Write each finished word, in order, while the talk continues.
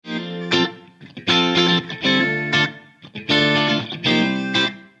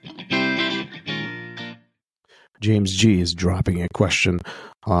James G is dropping a question.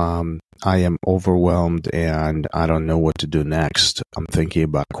 I am overwhelmed and I don't know what to do next. I'm thinking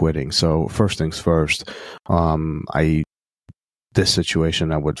about quitting. So first things first, this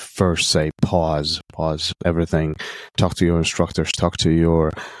situation, I would first say pause everything, talk to your instructors, talk to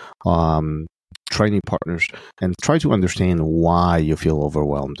your training partners, and try to understand why you feel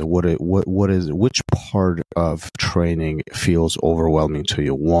overwhelmed. Which part of training feels overwhelming to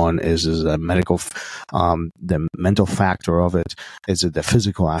you? One is the the mental factor of it. Is it the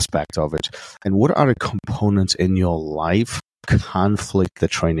physical aspect of it? And what are the components in your life conflict the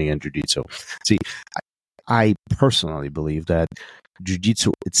training in jiu-jitsu? See, I personally believe that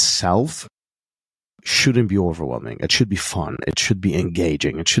jiu-jitsu itself shouldn't be overwhelming. It should be fun. It should be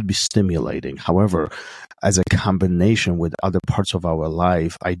engaging. It should be stimulating. However, as a combination with other parts of our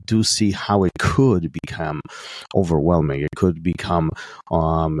life, I do see how it could become overwhelming. It could become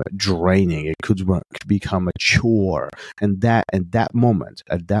draining. It could become a chore. And at that moment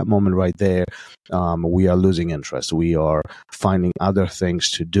right there, we are losing interest. We are finding other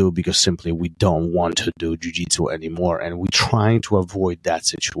things to do because simply we don't want to do jiu-jitsu anymore. And we're trying to avoid that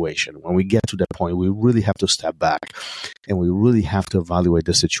situation. When we get to that point, we really have to step back and we really have to evaluate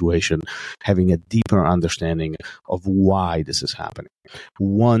the situation, having a deeper understanding of why this is happening.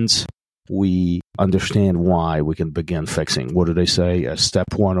 Once we understand why, we can begin fixing. What do they say?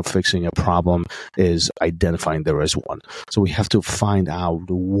 Step one of fixing a problem is identifying there is one. So we have to find out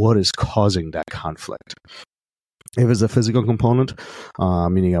what is causing that conflict. If it's a physical component,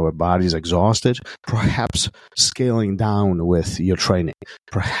 meaning our body is exhausted, perhaps scaling down with your training,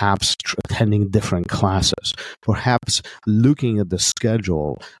 perhaps attending different classes, perhaps looking at the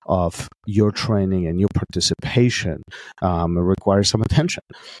schedule of your training and your participation requires some attention.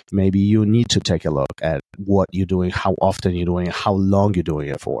 Maybe you need to take a look at what you're doing, how often you're doing it, how long you're doing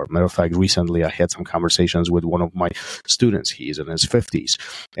it for. Matter of fact, recently I had some conversations with one of my students. He's in his 50s,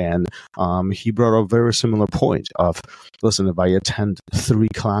 and he brought up a very similar point of, listen, if I attend 3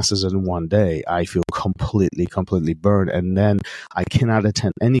 classes in one day, I feel completely burned, and then I cannot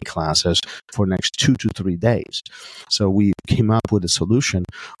attend any classes for next 2 to 3 days. So we came up with a solution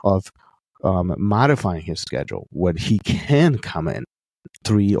of modifying his schedule when he can come in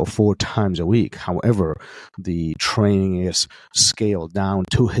 3 or 4 times a week. However, the training is scaled down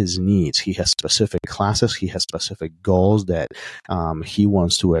to his needs. He has specific classes. He has specific goals that he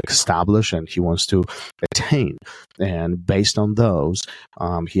wants to establish and he wants to attain. And based on those,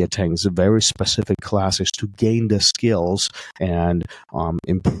 he attains very specific classes to gain the skills and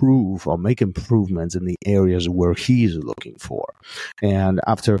improve or make improvements in the areas where he's looking for. And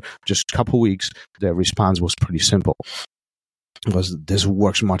after just a couple weeks, the response was pretty simple. Was this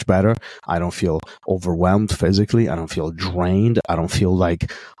works much better. I don't feel overwhelmed physically. I don't feel drained. I don't feel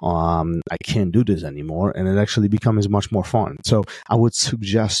like I can't do this anymore. And it actually becomes much more fun. So I would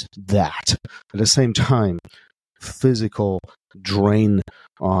suggest that. At the same time, physical drain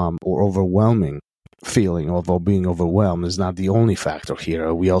or overwhelming feeling of being overwhelmed is not the only factor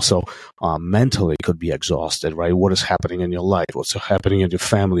here. We also mentally could be exhausted, right? What is happening in your life? What's happening in your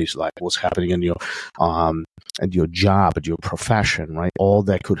family's life? What's happening in your at your job, at your profession, right? All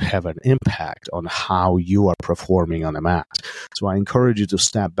that could have an impact on how you are performing on the mat. So I encourage you to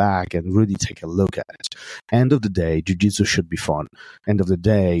step back and really take a look at it. End of the day, jiu-jitsu should be fun. End of the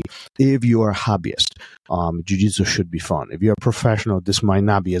day, if you are a hobbyist, jiu-jitsu should be fun. If you're a professional, this might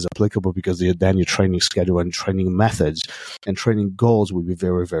not be as applicable because then your training schedule and training methods and training goals will be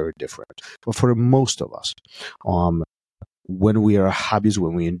very, very different. But for most of us, when we are hobbies,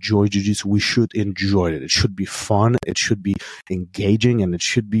 when we enjoy jiu-jitsu, we should enjoy it. It should be fun. It should be engaging, and it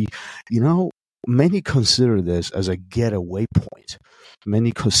should be, many consider this as a getaway point.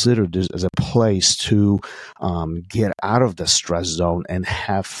 Many consider this as a place to get out of the stress zone and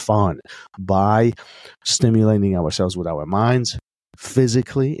have fun by stimulating ourselves with our minds,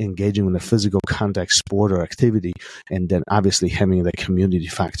 physically engaging in a physical contact sport or activity, and then obviously having the community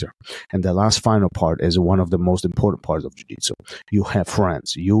factor. And the last final part is one of the most important parts of jiu-jitsu. You have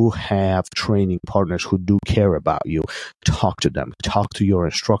friends. You have training partners who do care about you. Talk to them. Talk to your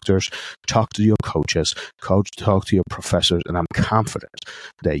instructors. Talk to your coaches. Talk to your professors. And I'm confident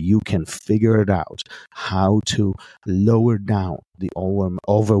that you can figure it out how to lower down the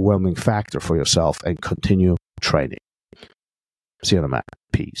overwhelming factor for yourself and continue training. See you on the mat.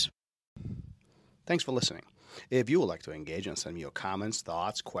 Peace. Thanks for listening. If you would like to engage and send me your comments,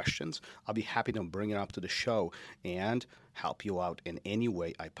 thoughts, questions, I'll be happy to bring it up to the show and help you out in any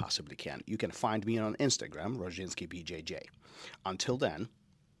way I possibly can. You can find me on Instagram, RozhinskiBJJ. Until then,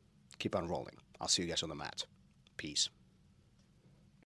 keep on rolling. I'll see you guys on the mat. Peace.